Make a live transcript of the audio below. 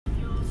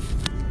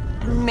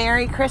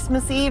Merry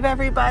Christmas Eve,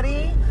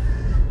 everybody.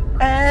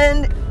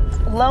 And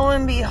lo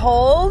and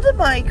behold,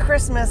 my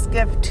Christmas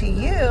gift to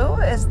you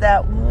is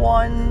that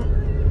One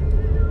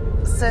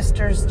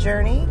Sister's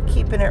Journey,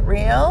 Keeping It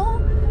Real,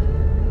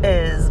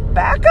 is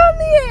back on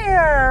the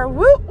air.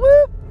 Whoop,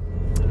 whoop.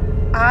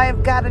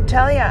 I've got to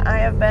tell you, I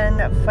have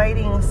been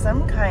fighting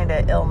some kind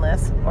of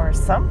illness or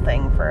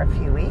something for a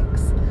few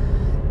weeks.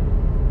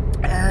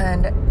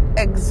 And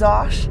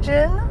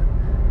exhaustion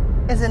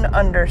is an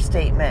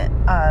understatement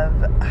of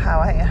how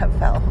I have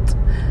felt.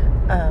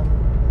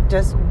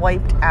 Just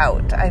wiped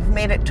out. I've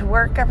made it to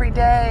work every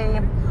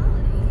day,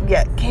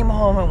 yet came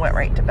home and went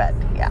right to bed.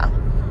 Yeah.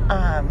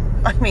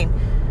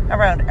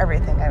 Around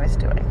everything I was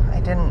doing.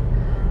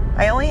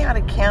 I only had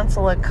to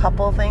cancel a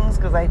couple things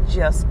because I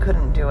just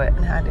couldn't do it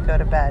and had to go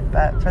to bed.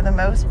 But for the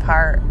most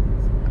part,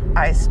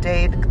 I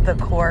stayed the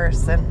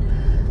course,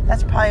 and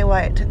that's probably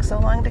why it took so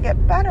long to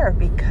get better,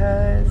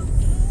 because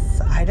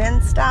I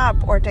didn't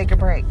stop or take a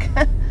break.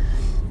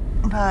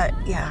 But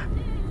yeah.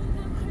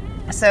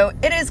 So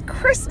it is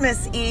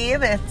Christmas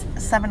Eve. It's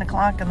 7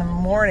 o'clock in the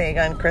morning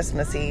on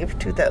Christmas Eve,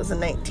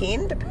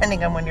 2019,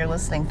 depending on when you're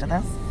listening to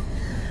this.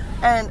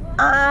 And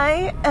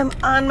I am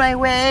on my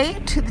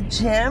way to the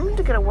gym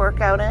to get a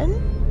workout in.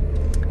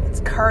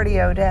 It's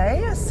cardio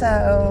day,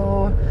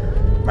 so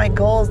my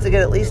goal is to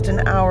get at least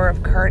an hour of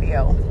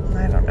cardio.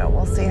 I don't know.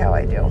 We'll see how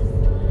I do.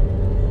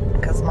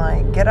 Because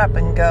my get up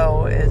and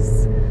go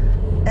is...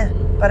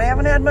 But I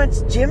haven't had much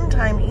gym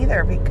time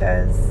either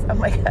because, oh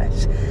my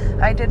gosh,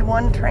 I did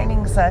one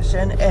training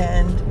session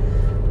and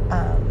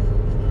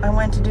I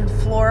went to do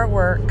floor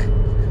work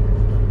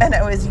and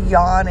I was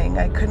yawning.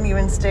 I couldn't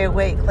even stay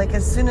awake. Like,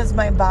 as soon as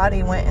my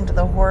body went into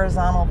the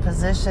horizontal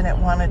position, it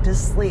wanted to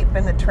sleep.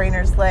 And the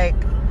trainer's like,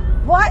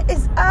 "What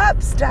is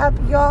up? Stop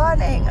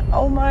yawning."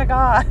 Oh my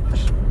gosh.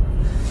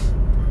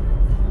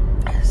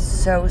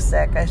 So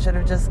sick. I should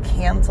have just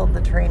canceled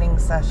the training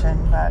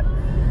session, but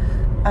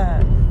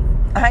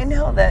I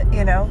know that,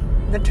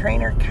 the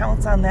trainer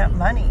counts on that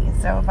money.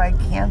 So if I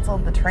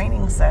canceled the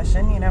training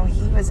session,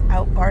 he was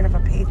out part of a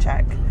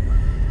paycheck.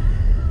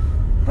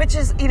 Which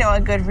is,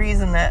 a good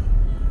reason that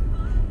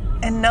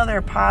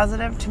another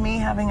positive to me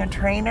having a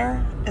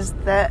trainer is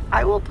that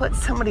I will put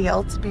somebody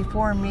else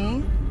before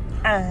me.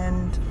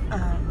 And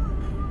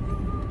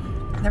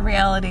the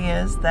reality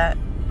is that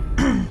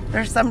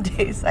there's some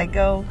days I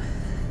go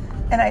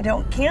and I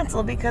don't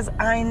cancel because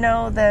I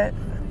know that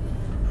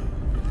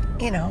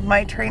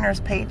my trainer's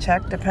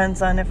paycheck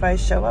depends on if I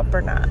show up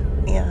or not.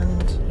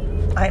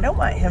 And I don't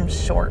want him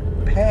short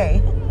pay,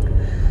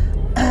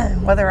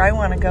 whether I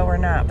want to go or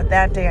not. But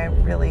that day I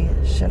really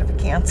should have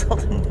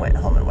canceled and went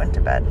home and went to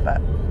bed. But,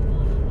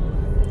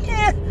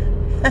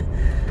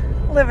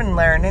 live and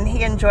learn. And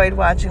he enjoyed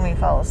watching me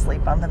fall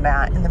asleep on the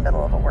mat in the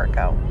middle of a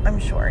workout. I'm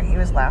sure he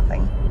was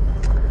laughing.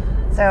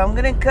 So I'm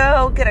going to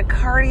go get a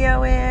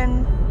cardio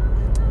in.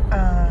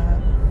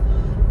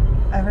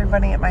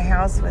 Everybody at my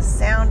house was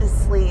sound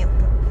asleep.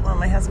 Well,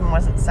 my husband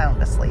wasn't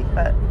sound asleep,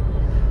 but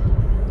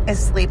is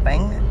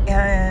sleeping.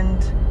 And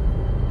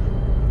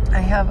I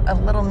have a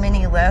little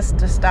mini list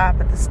to stop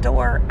at the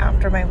store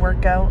after my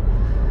workout,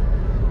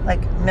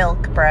 like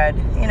milk, bread,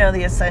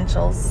 the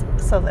essentials,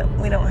 so that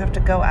we don't have to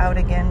go out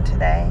again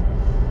today.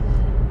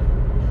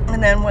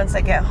 And then once I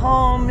get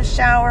home,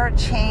 shower,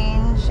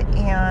 change,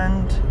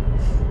 and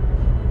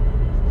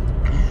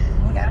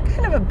we got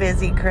kind of a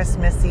busy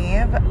Christmas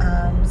Eve.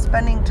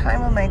 Spending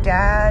time with my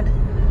dad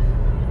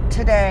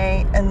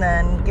today, and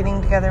then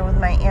getting together with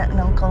my aunt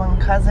and uncle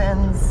and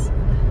cousins,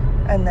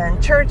 and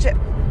then church at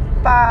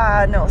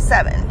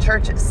 7,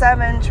 church at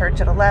 7,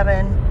 church at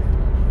 11,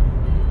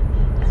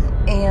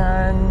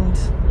 and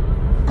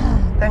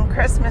then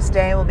Christmas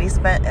Day will be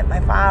spent at my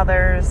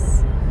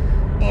father's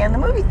and the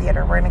movie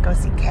theater. We're going to go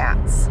see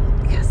Cats.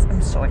 Yes,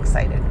 I'm so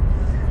excited.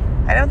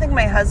 I don't think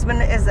my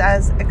husband is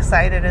as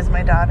excited as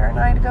my daughter and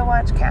I to go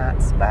watch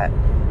Cats, but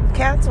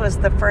Cats was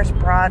the first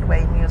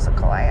Broadway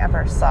musical I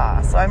ever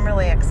saw, so I'm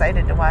really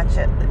excited to watch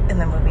it in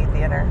the movie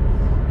theater.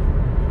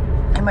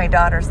 And my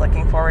daughter's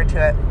looking forward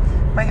to it.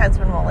 My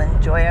husband will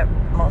enjoy it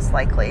most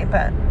likely,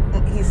 but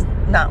he's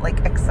not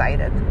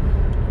excited.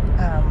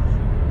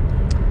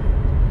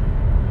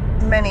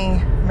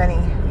 Many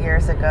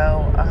years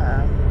ago,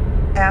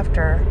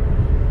 after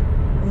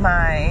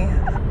my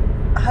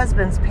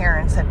husband's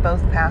parents had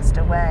both passed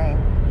away,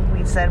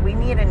 we said we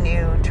need a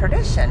new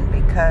tradition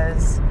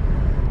because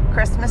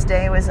Christmas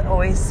Day was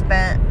always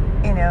spent,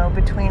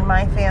 between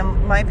my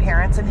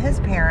parents and his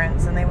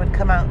parents, and they would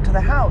come out to the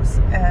house.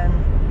 And,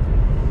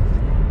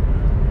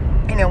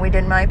 we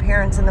did my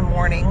parents in the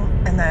morning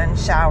and then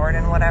showered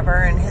and whatever,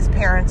 and his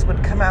parents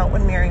would come out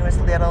when Mary was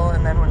little,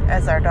 and then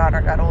as our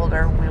daughter got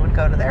older, we would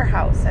go to their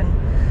house. And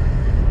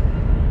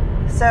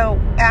so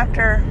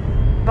after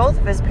both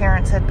of his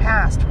parents had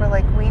passed, we're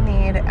like, we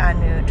need a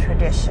new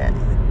tradition.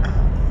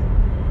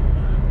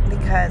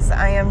 Because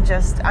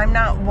I'm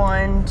not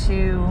one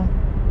to,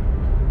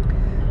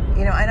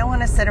 I don't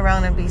want to sit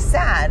around and be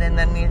sad and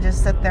then you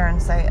just sit there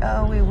and say,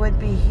 oh, we would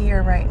be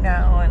here right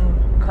now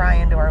and cry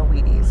into our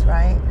Wheaties,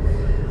 right?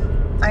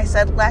 I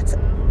said, let's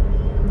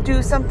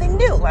do something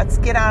new. Let's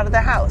get out of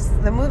the house.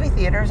 The movie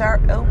theaters are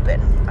open.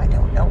 I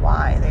don't know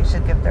why. They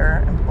should give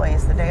their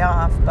employees the day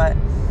off, but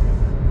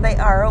they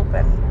are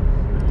open.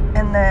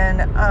 And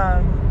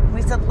then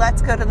we said,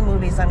 let's go to the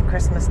movies on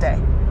Christmas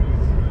Day.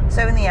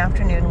 So in the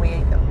afternoon,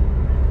 we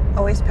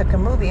always pick a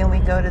movie and we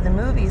go to the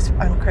movies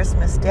on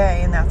Christmas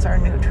Day, and that's our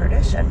new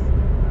tradition.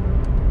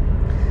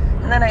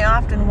 And then I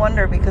often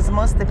wonder, because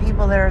most of the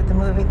people that are at the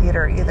movie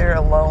theater are either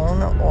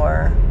alone,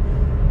 or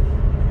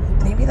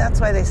maybe that's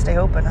why they stay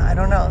open. I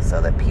don't know.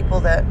 So that people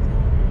that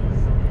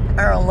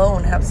are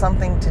alone have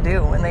something to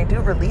do, and they do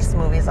release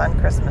movies on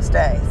Christmas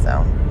Day.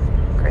 So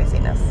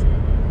craziness.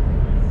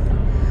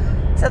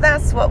 So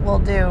that's what we'll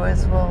do,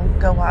 is we'll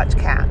go watch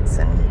Cats,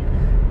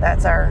 and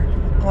that's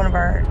one of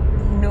our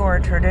newer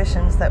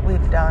traditions that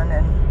we've done,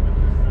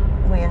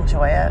 and we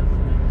enjoy it.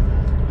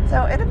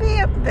 So it'll be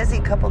a busy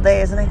couple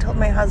days, and I told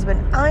my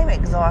husband, I'm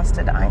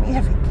exhausted. I need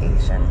a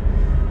vacation.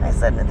 I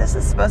said, this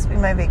is supposed to be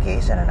my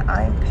vacation, and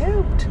I'm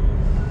pooped.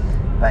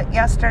 But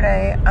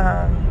yesterday,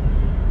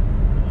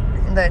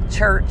 the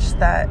church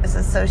that is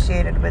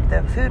associated with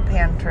the food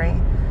pantry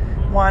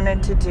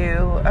wanted to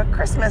do a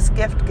Christmas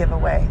gift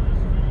giveaway.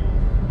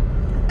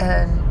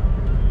 And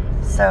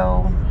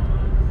so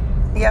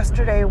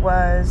yesterday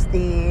was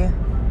the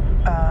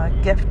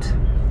gift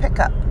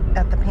pickup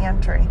at the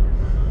pantry.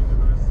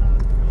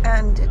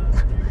 And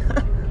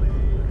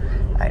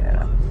I don't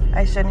know,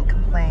 I shouldn't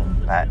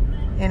complain, but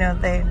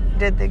they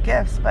did the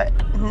gifts, but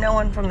no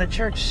one from the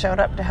church showed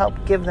up to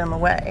help give them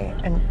away.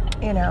 And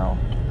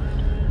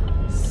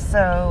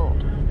so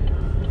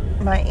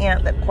my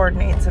aunt that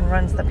coordinates and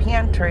runs the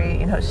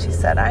pantry, she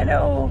said, I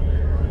know,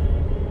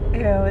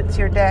 it's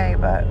your day,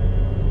 but,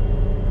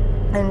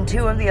 and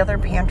two of the other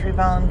pantry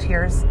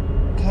volunteers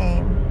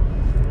came.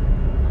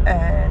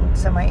 And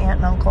so my aunt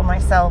and uncle,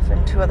 myself,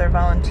 and two other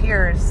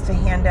volunteers to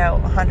hand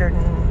out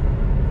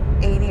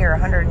 180 or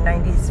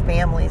 190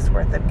 families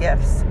worth of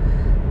gifts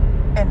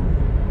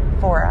in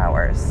 4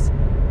 hours.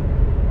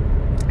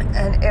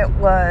 And it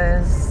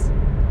was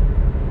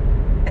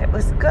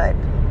good,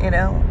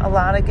 a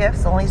lot of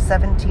gifts. Only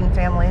 17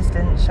 families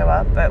didn't show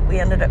up, but we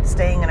ended up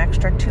staying an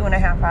extra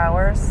 2.5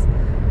 hours,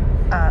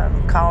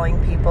 calling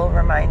people,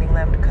 reminding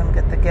them to come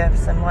get the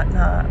gifts and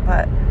whatnot.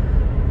 But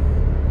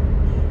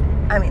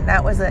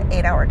that was an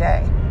 8-hour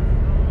day.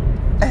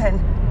 And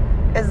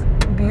as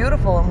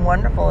beautiful and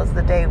wonderful as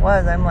the day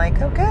was, I'm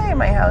like, okay,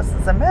 my house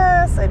is a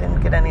mess. I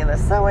didn't get any of the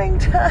sewing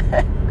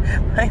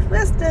done. My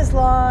list is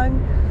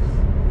long.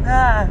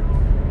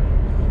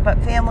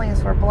 But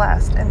families were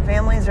blessed, and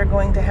families are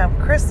going to have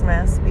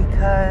Christmas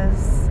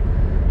because,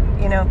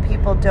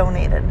 people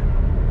donated.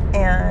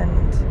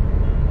 And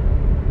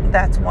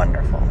that's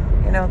wonderful.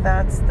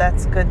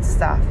 That's good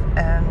stuff.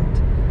 And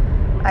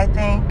I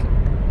think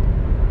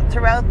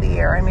throughout the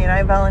year,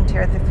 I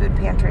volunteer at the food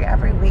pantry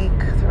every week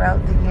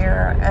throughout the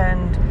year,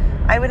 and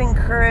I would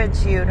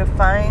encourage you to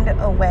find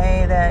a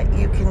way that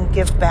you can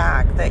give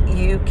back, that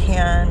you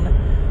can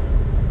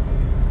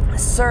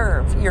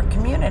serve your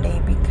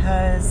community,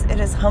 because it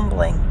is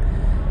humbling,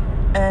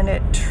 and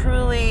it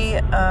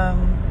truly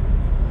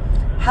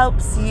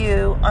helps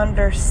you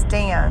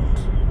understand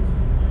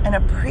and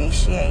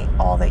appreciate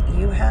all that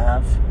you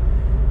have,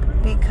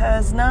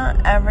 because not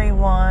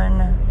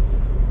everyone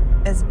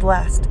is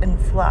blessed and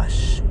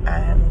flush.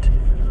 And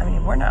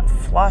we're not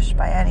flush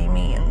by any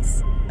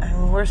means.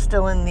 We're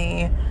still in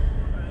the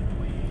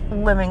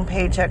living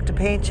paycheck to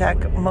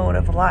paycheck mode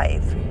of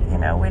life.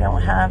 We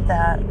don't have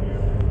that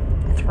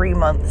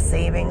 3-month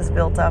savings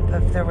built up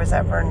if there was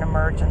ever an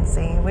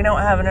emergency. We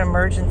don't have an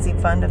emergency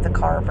fund if the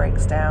car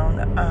breaks down.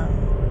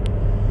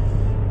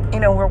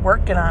 We're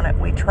working on it.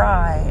 We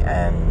try.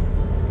 And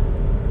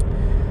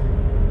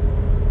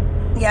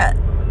yet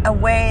a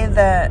way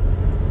that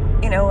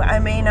I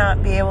may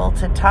not be able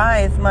to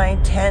tithe my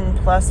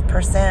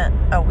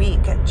 10+% a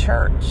week at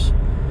church.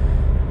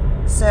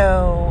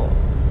 So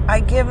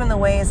I give in the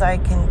ways I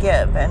can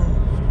give. And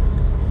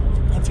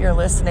if you're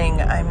listening,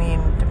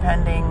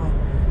 depending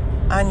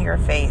on your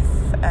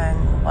faith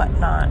and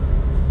whatnot,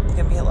 you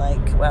can be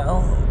like,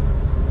 well,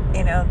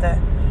 the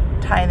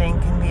tithing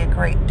can be a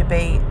great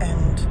debate.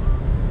 And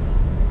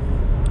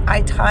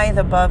I tithe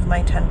above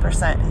my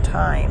 10% in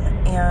time.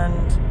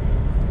 And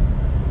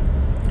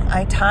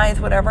I tithe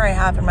whatever I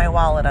have in my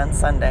wallet on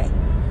Sunday.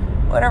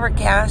 Whatever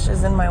cash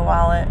is in my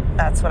wallet,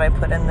 that's what I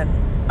put in the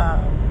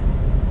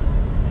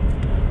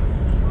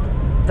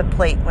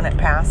plate when it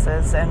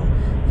passes. And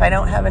if I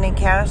don't have any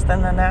cash,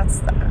 then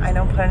I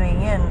don't put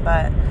any in.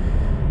 But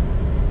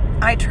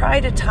I try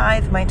to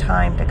tithe my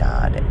time to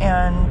God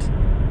and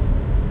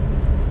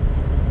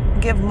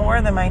give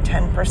more than my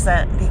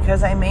 10%,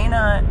 because I may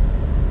not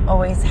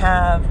always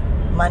have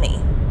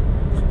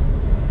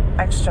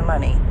extra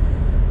money,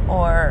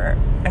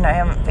 and I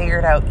haven't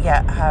figured out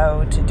yet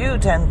how to do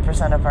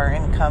 10% of our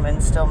income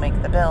and still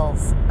make the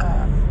bills.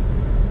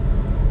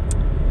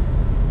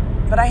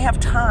 But I have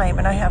time,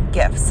 and I have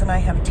gifts, and I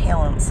have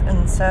talents.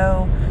 And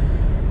so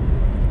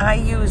I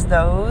use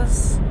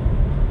those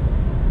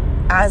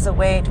as a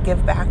way to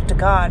give back to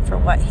God for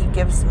what He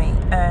gives me.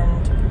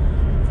 And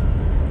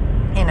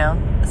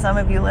some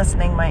of you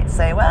listening might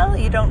say, well,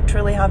 you don't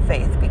truly have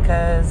faith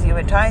because you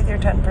would tithe your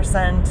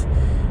 10%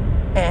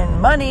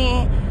 in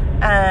money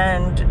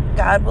and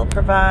God will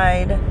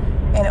provide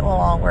and it will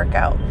all work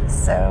out.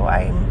 So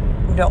I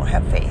don't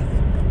have faith.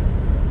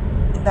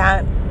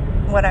 That,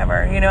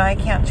 whatever, I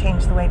can't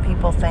change the way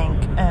people think.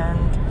 And,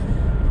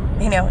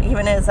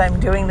 even as I'm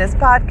doing this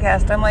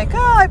podcast, I'm like,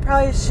 I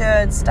probably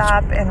should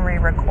stop and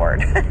re-record.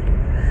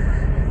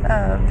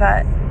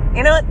 But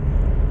you know what?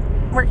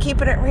 We're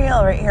keeping it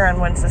real right here on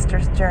One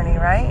Sister's Journey,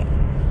 right?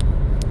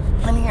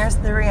 And here's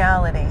the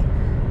reality.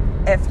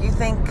 If you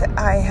think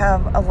I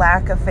have a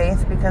lack of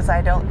faith because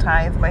I don't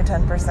tithe my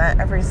 10%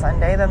 every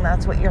Sunday, then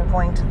that's what you're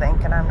going to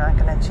think, and I'm not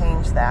going to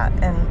change that.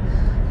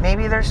 And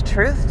maybe there's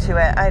truth to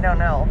it, I don't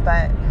know,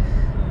 but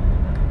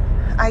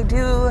I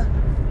do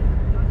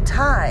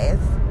tithe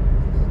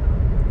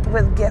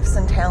with gifts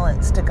and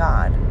talents to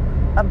God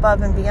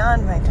above and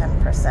beyond my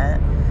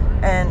 10%.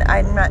 And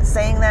I'm not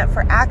saying that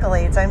for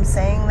accolades. I'm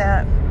saying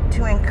that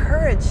to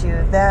encourage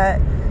you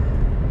that,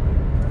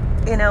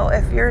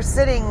 if you're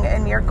sitting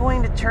and you're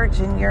going to church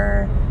and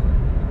you're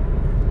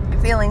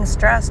feeling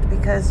stressed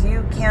because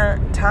you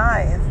can't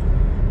tithe,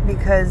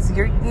 because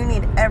you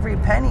need every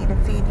penny to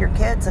feed your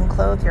kids and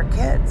clothe your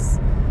kids,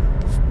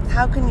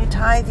 how can you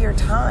tithe your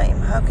time?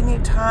 How can you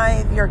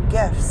tithe your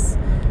gifts?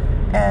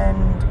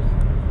 And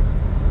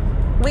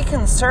we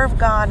can serve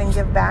God and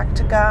give back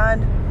to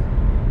God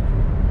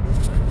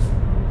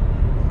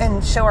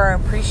and show our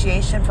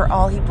appreciation for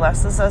all He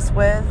blesses us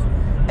with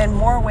in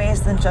more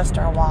ways than just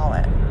our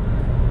wallet.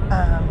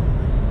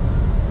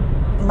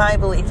 My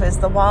belief is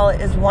the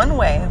wallet is one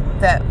way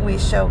that we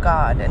show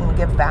God and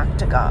give back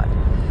to God.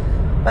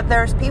 But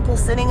there's people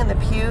sitting in the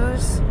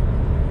pews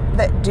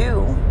that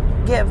do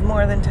give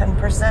more than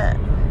 10%.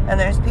 And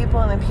there's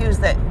people in the pews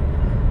that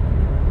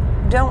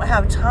don't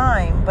have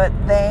time, but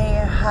they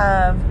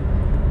have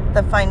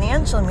the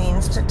financial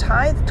means to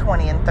tithe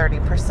 20 and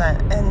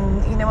 30%.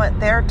 And you know what?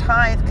 Their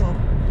tithe can,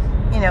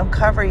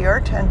 cover your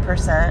 10,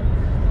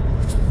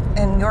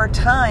 and your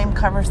time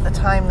covers the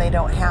time they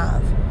don't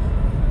have.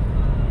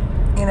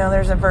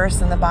 There's a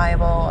verse in the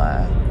Bible,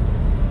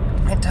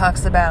 it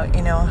talks about,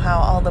 how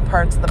all the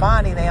parts of the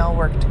body, they all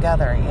work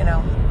together,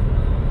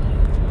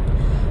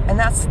 And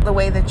that's the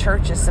way the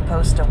church is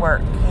supposed to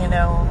work,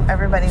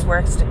 Everybody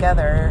works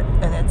together,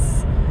 and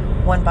it's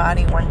one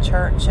body, one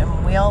church,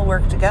 and we all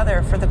work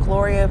together for the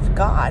glory of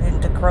God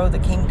and to grow the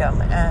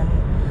kingdom. And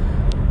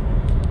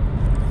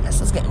this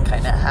is getting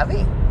kind of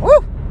heavy.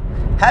 Woo!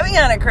 Heavy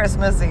on a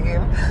Christmas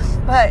Eve.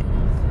 But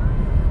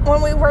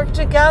when we work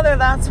together,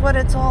 that's what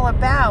it's all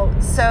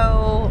about.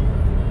 So,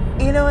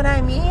 you know what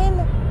I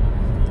mean?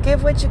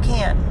 Give what you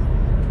can.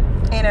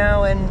 And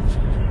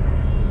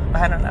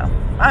I don't know.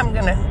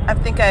 I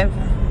think I've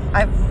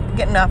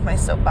getting off my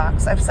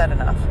soapbox. I've said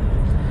enough.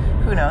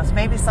 Who knows?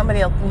 Maybe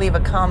somebody will leave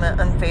a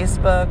comment on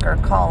Facebook or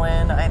call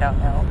in. I don't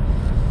know.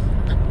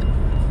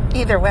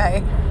 Either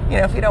way,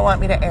 if you don't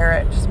want me to air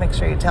it, just make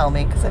sure you tell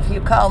me. Because if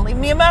you call and leave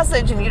me a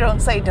message and you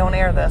don't say, don't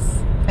air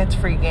this, it's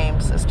free game,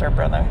 sister,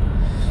 brother.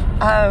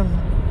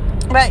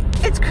 But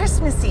it's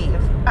Christmas Eve.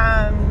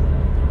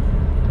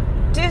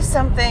 Do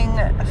something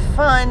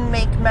fun,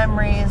 make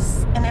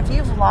memories. And if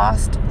you've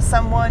lost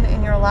someone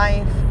in your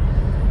life,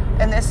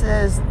 and this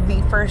is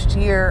the first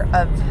year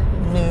of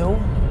new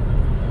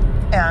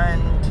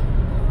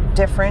and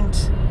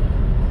different,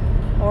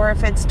 or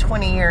if it's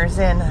 20 years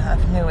in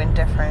of new and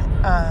different,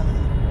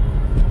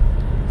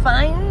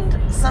 find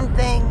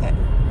something,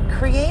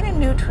 create a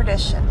new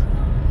tradition,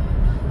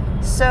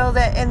 so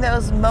that in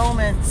those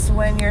moments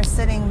when you're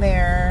sitting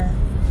there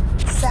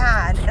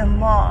sad and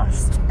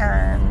lost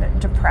and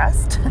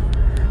depressed,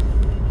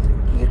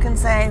 you can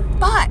say,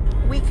 but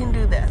we can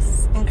do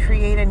this, and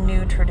create a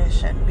new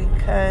tradition,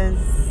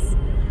 because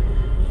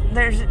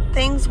there's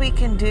things we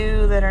can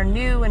do that are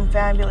new and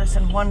fabulous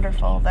and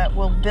wonderful that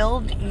will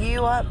build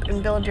you up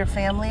and build your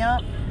family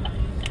up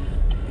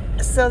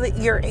so that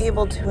you're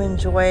able to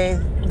enjoy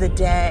the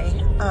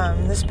day.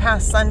 This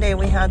past Sunday,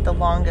 we had the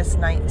longest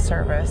night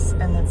service,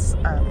 and it's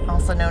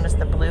also known as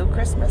the Blue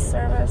Christmas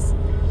service.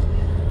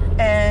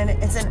 And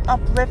it's an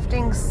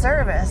uplifting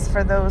service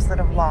for those that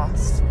have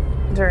lost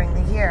during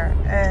the year,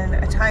 and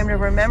a time to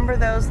remember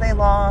those they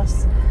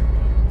lost,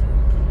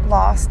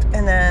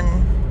 and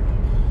then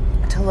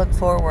to look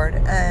forward.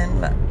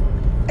 And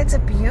it's a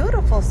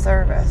beautiful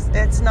service.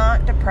 It's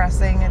not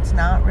depressing. It's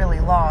not really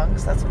long.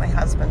 So that's what my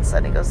husband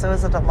said. He goes, so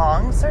is it a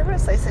long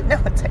service? I said, no,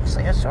 it's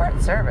actually a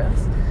short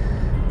service.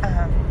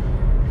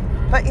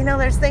 But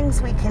there's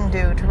things we can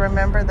do to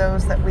remember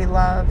those that we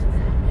love,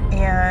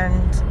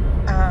 and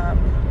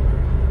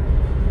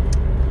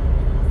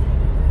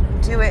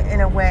do it in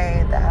a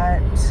way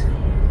that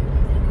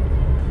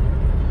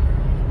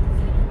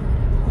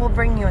will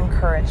bring you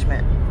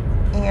encouragement.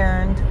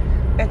 And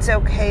it's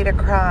okay to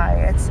cry.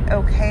 It's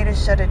okay to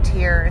shed a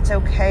tear. It's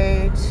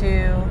okay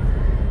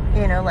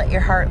to, let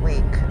your heart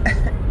leak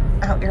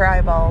out your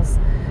eyeballs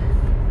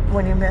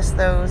when you miss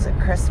those at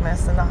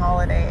Christmas and the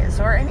holidays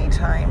or any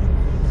time.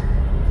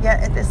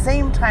 Yet at the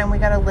same time, we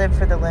got to live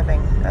for the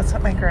living. That's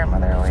what my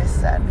grandmother always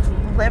said.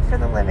 Live for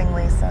the living,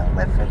 Lisa.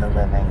 Live for the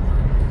living.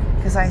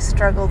 Because I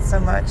struggled so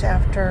much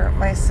after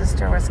my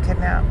sister was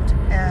kidnapped.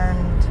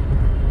 And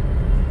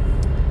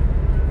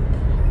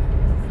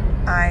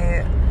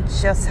I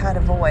just had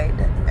a void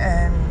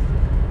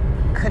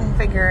and couldn't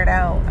figure it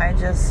out. I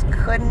just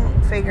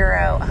couldn't figure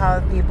out how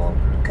people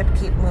could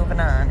keep moving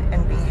on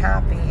and be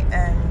happy.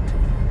 And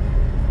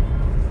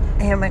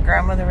my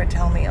grandmother would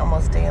tell me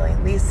almost daily,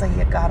 Lisa,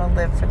 you gotta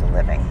live for the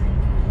living.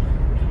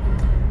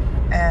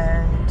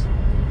 And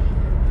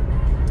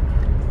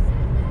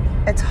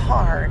it's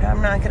hard.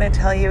 I'm not gonna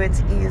tell you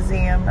it's easy.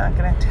 I'm not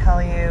gonna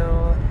tell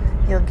you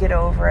you'll get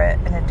over it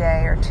in a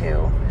day or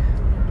two.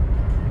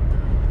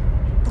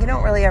 You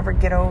don't really ever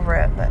get over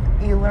it, but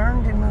you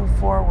learn to move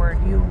forward.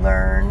 You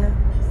learn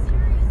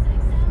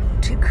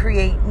to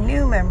create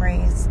new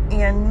memories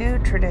and new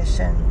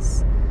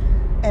traditions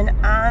and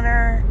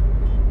honor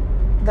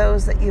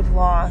those that you've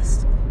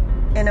lost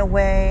in a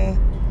way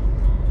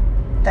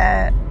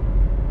that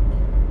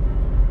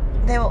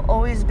they will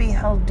always be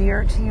held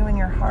dear to you in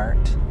your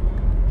heart.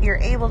 You're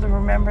able to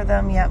remember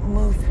them, yet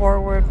move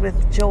forward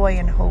with joy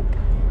and hope.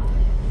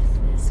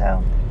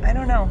 So, I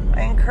don't know.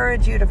 I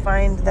encourage you to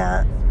find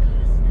that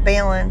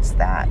balance,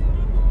 that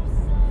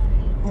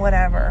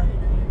whatever,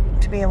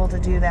 to be able to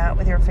do that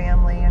with your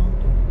family.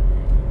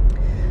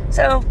 And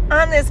so,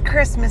 on this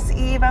Christmas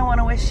Eve, I want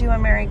to wish you a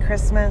Merry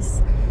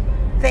Christmas.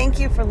 Thank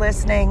you for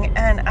listening,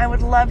 and I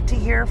would love to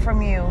hear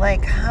from you.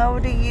 Like, how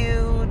do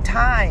you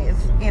tithe?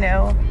 You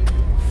know,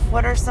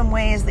 what are some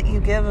ways that you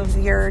give of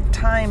your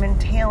time and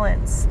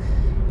talents?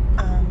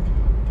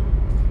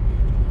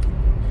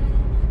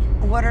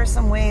 What are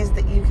some ways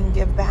that you can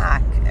give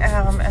back?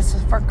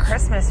 As for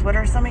Christmas, what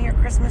are some of your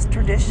Christmas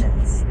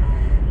traditions?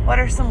 What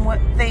are some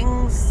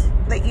things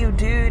that you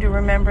do to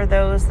remember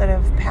those that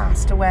have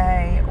passed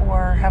away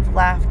or have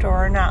left or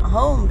are not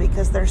home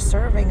because they're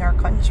serving our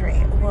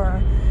country or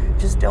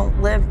just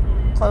don't live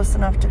close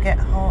enough to get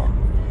home?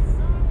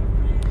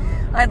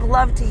 I'd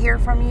love to hear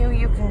from you.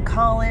 You can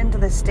call into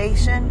the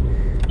station.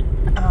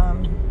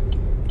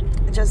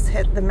 Just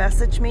hit the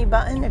message me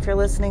button if you're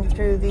listening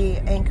through the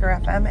Anchor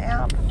FM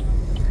app.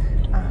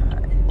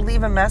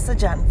 Leave a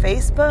message on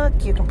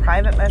Facebook. You can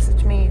private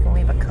message me. You can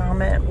leave a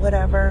comment,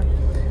 whatever.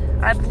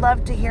 I'd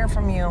love to hear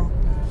from you.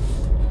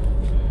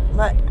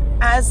 But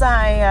as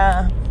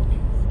I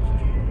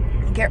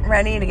get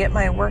ready to get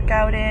my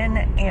workout in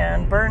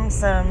and burn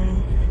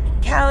some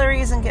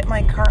calories and get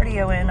my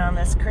cardio in on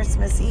this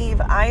Christmas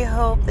Eve, I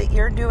hope that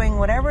you're doing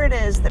whatever it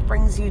is that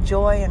brings you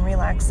joy and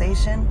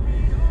relaxation,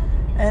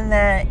 and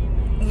that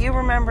you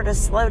remember to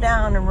slow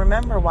down and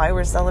remember why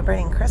we're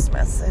celebrating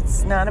Christmas.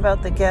 It's not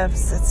about the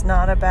gifts. It's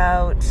not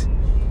about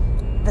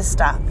the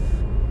stuff.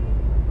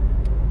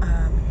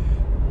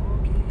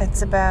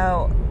 It's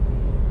about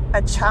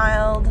a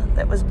child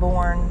that was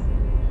born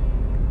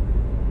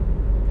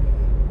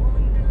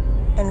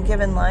and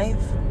given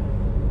life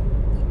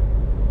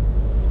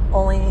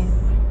only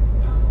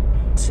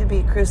to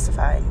be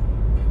crucified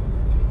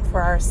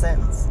for our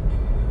sins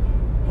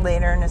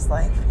later in his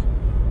life.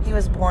 He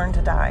was born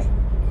to die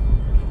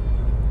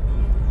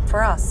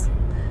for us.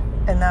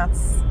 And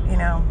that's,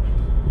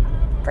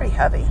 pretty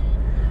heavy.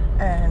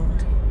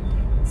 And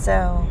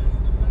so,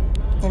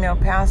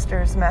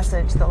 pastor's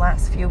message the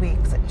last few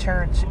weeks at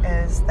church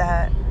is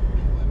that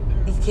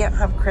you can't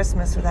have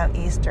Christmas without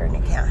Easter, and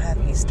you can't have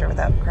Easter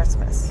without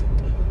Christmas.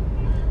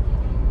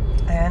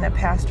 And a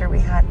pastor we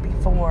had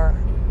before,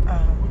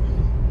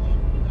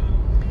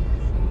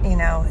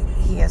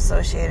 he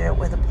associated it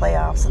with the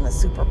playoffs and the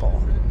Super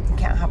Bowl. You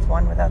can't have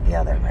one without the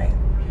other, right?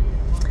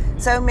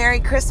 So, Merry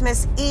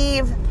Christmas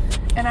Eve,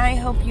 and I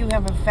hope you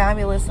have a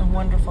fabulous and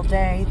wonderful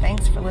day.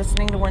 Thanks for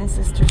listening to One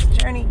Sister's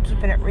Journey,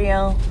 keeping it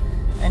real.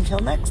 Until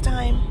next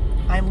time,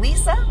 I'm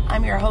Lisa.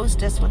 I'm your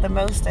hostess with the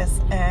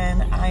mostest,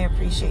 and I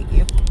appreciate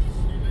you.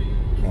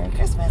 Merry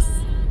Christmas.